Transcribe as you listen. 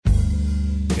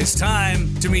It's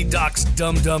time to meet Doc's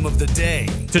Dum Dum of the Day.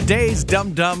 Today's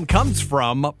Dum Dum comes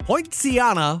from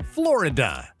Poinciana,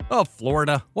 Florida. Oh,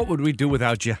 Florida, what would we do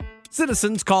without you?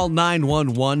 Citizens call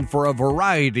 911 for a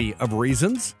variety of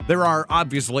reasons. There are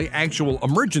obviously actual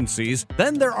emergencies.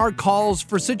 Then there are calls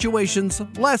for situations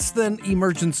less than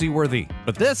emergency worthy.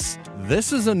 But this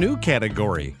is a new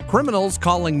category. Criminals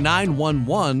calling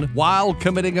 911 while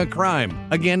committing a crime.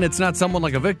 Again, it's not someone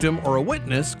like a victim or a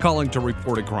witness calling to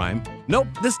report a crime. Nope,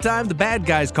 this time the bad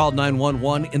guys called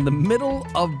 911 in the middle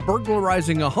of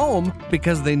burglarizing a home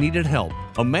because they needed help.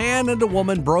 A man and a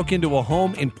woman broke into a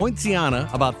home in Poinciana,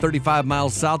 about 35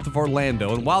 miles south of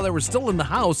Orlando, and while they were still in the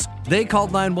house, they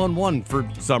called 911 for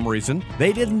some reason.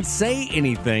 They didn't say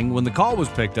anything when the call was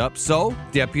picked up, so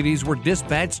deputies were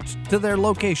dispatched to their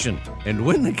location. And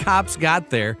when the cops got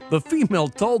there, the female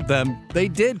told them they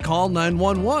did call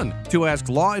 911 to ask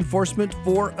law enforcement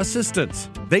for assistance.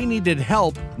 They needed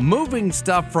help moving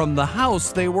stuff from the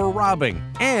house they were robbing,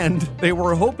 and they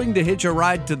were hoping to hitch a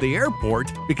ride to the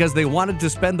airport because they wanted to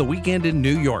spend the weekend in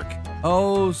New York.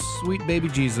 Oh, sweet baby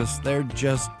Jesus, they're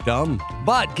just dumb.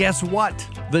 But guess what?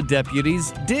 The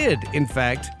deputies did, in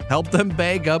fact, help them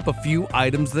bag up a few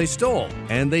items they stole.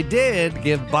 And they did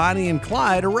give Bonnie and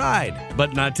Clyde a ride,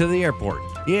 but not to the airport.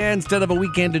 Yeah, instead of a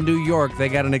weekend in New York, they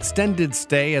got an extended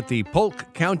stay at the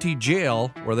Polk County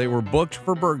Jail where they were booked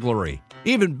for burglary.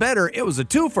 Even better, it was a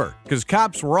twofer, because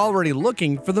cops were already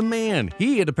looking for the man.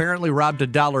 He had apparently robbed a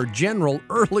Dollar General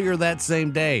earlier that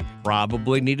same day.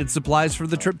 Probably needed supplies for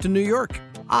the trip to New York.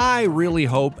 I really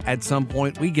hope at some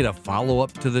point we get a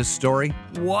follow-up to this story.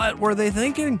 What were they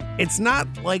thinking? It's not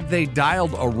like they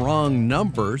dialed a wrong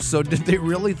number, so did they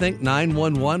really think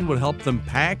 911 would help them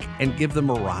pack and give them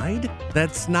a ride?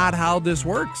 That's not how this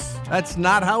works. That's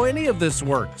not how any of this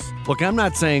works. Look, I'm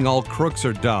not saying all crooks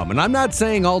are dumb, and I'm not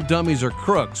saying all dummies are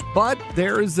crooks, but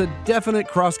there is a definite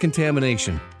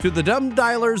cross-contamination. To the dumb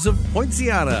dialers of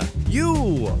Poinciana,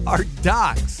 you are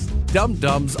Doc's Dum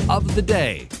Dums of the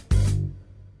Day.